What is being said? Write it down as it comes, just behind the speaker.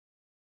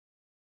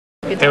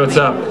Hey, what's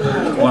up?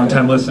 Long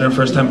time listener,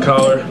 first time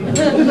caller.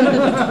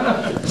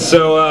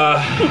 So,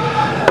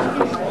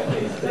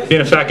 being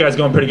a fat guy's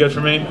going pretty good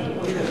for me.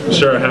 I'm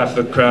sure half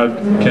the crowd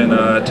can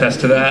attest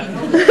to that.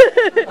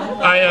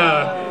 I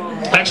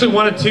actually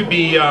wanted to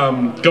be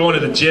going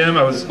to the gym.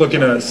 I was looking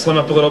to slim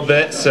up a little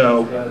bit,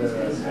 so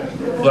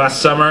last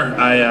summer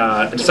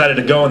I decided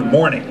to go in the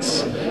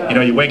mornings. You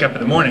know, you wake up in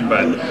the morning,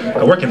 but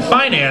I work in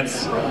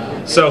finance,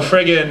 so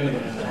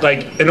friggin',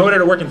 like, in order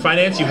to work in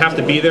finance, you have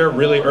to be there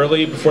really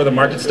early before the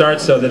market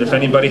starts, so that if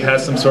anybody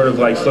has some sort of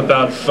like flip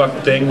out fuck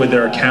thing with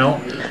their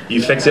account,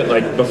 you fix it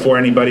like before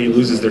anybody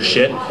loses their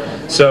shit.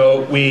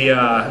 So we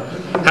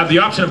have the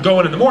option of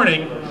going in the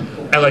morning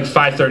at like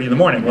 5:30 in the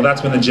morning. Well,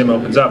 that's when the gym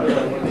opens up.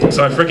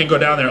 So I freaking go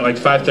down there at like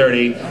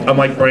 5:30. I'm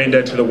like brain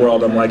dead to the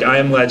world. I'm like, I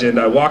am legend.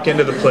 I walk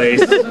into the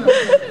place.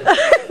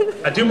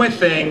 I do my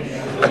thing.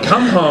 I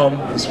come home.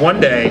 This one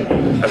day,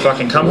 I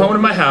fucking come home to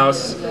my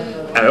house.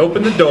 I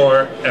open the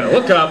door and I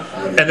look up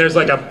and there's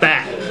like a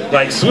bat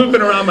like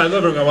swooping around my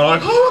living room. I'm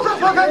like, oh, what the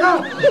fuck, I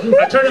go?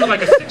 I turn into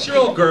like a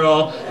 6-year-old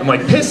girl. I'm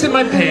like pissing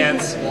my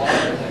pants.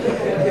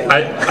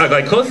 I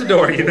like close the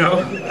door, you know,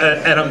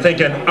 and I'm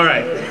thinking, all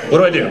right, what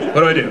do I do? What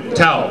do I do?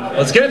 Towel.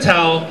 Let's get a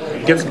towel.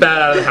 Get the bat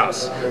out of the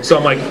house. So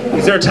I'm like,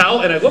 is there a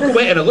towel? And I look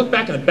away and I look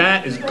back and the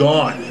bat is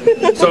gone.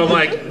 So I'm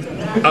like,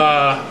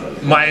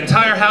 my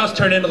entire house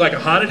turned into like a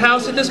haunted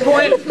house at this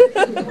point.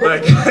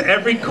 Like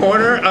every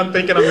corner, I'm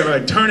thinking I'm gonna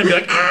like turn and be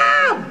like,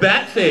 ah,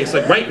 bat face,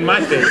 like right in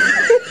my face.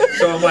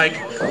 So I'm like,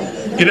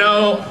 you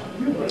know,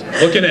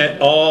 looking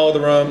at all the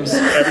rooms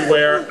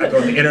everywhere. I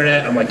go on the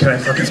internet. I'm like, can I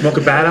fucking smoke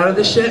a bat out of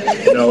this shit?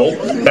 No,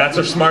 bats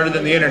are smarter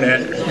than the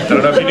internet. I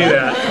don't know if you knew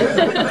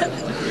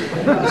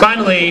that.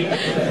 Finally,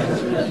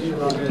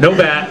 no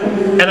bat,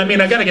 and I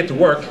mean, I gotta get to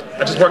work. I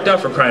just worked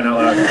out, for crying out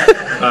loud.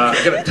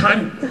 I got a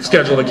time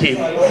schedule to keep,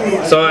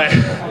 so I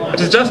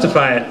just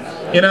justify it.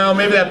 You know,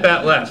 maybe that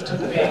bat left.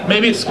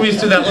 Maybe it squeezed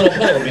through that little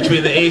hole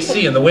between the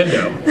AC and the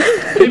window.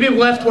 Maybe it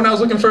left when I was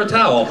looking for a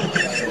towel.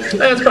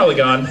 It's probably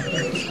gone.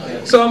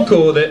 So I'm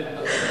cool with it.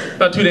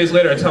 About 2 days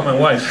later, I tell my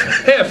wife,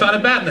 hey, I found a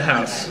bat in the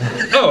house.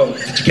 Oh,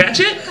 did you catch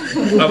it?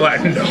 I'm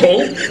like,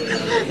 no.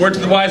 Word to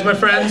the wise, my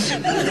friends.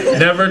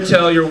 Never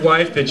tell your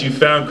wife that you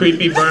found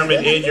creepy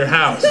vermin in your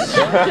house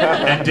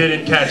and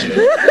didn't catch it.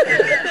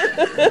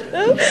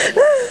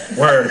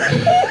 Word.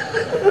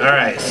 All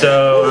right,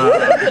 so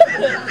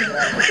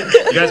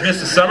you guys miss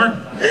the summer?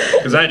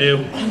 Because I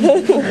do.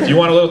 If you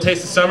want a little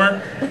taste of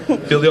summer,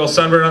 feel the old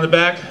sunburn on the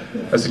back,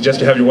 I suggest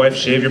you have your wife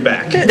shave your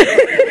back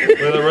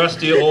with a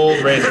rusty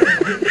old razor.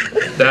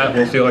 That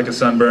will feel like a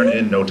sunburn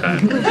in no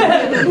time.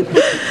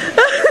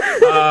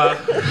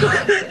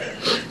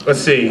 Let's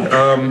see.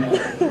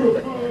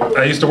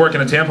 I used to work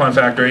in a tampon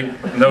factory.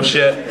 No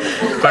shit.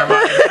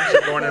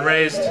 Born and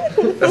raised.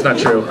 That's not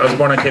true. I was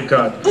born on Cape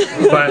Cod.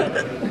 But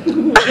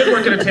I did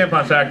work in a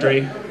tampon factory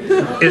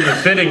in the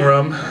fitting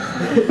room.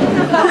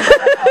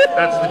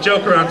 That's the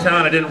joke around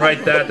town. I didn't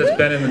write that. That's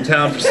been in the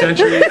town for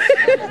centuries.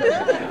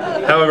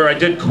 However, I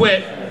did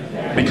quit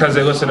because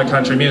they listen to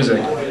country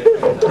music.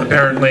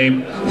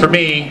 Apparently, for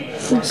me,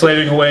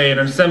 slaving away in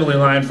an assembly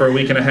line for a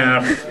week and a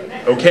half,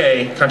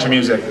 okay, country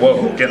music,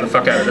 whoa, getting the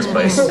fuck out of this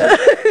place.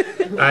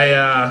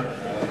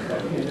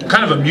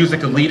 Kind of a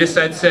music elitist,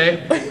 I'd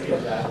say.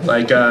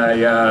 Like,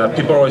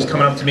 people are always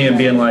coming up to me and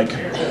being like,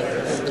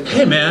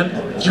 hey man,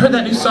 you heard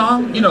that new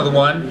song? You know the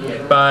one,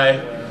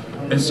 by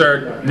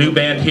insert new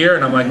band here,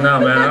 and I'm like, no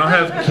man, I don't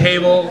have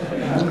cable,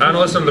 I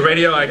don't listen to the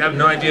radio, I have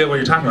no idea what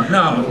you're talking about.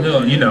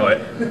 No, you know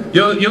it.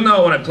 You'll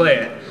know when I play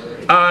it.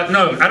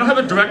 No, I don't have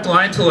a direct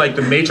line to like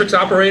the Matrix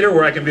operator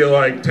where I can be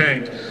like,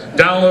 Tank,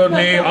 download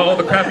me all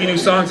the crappy new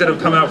songs that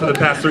have come out for the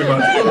past 3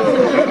 months.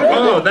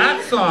 Oh,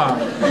 that song.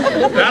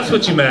 That's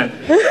what you meant.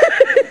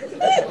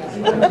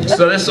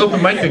 So this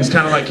open mic thing's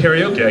kind of like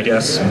karaoke, I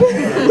guess.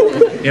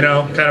 You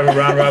know, kind of a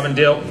round robin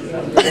deal.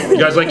 You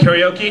guys like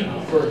karaoke?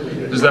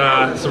 There's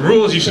some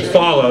rules you should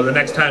follow the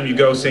next time you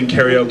go sing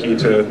karaoke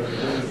to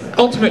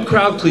ultimate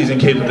crowd pleasing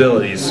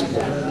capabilities.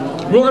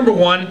 Rule number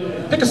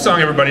 1, pick a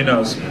song everybody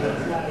knows.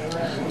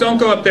 Don't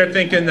go up there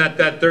thinking that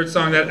that third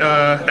song that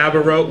ABBA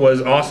wrote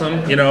was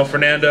awesome. You know,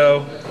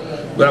 Fernando,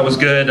 that was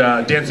good.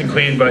 Dancing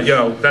Queen, but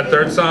yo, that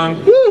third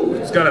song, woo,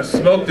 it's gonna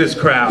smoke this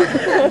crowd.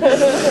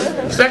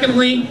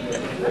 Secondly,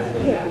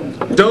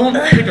 don't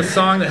pick a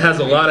song that has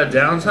a lot of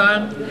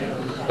downtime.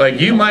 Like,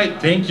 you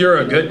might think you're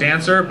a good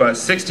dancer, but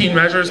 16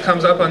 measures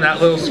comes up on that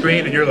little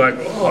screen and you're like,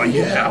 oh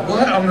yeah,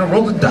 what? I'm gonna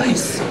roll the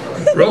dice.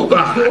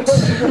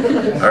 Robots.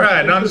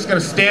 Alright, now I'm just gonna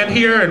stand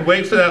here and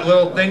wait for that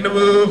little thing to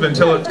move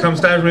until it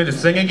comes time for me to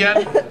sing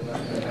again.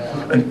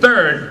 And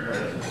third,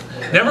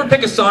 never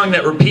pick a song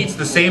that repeats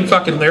the same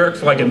fucking lyric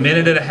for like a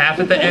minute and a half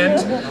at the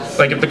end.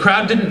 Like, if the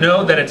crowd didn't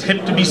know that it's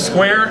hip to be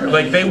square,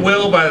 like they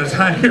will by the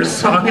time your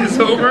song is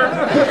over.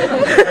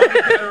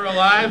 Dead or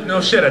alive?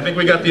 No shit, I think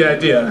we got the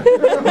idea.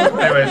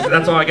 Anyways,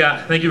 that's all I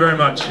got. Thank you very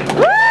much.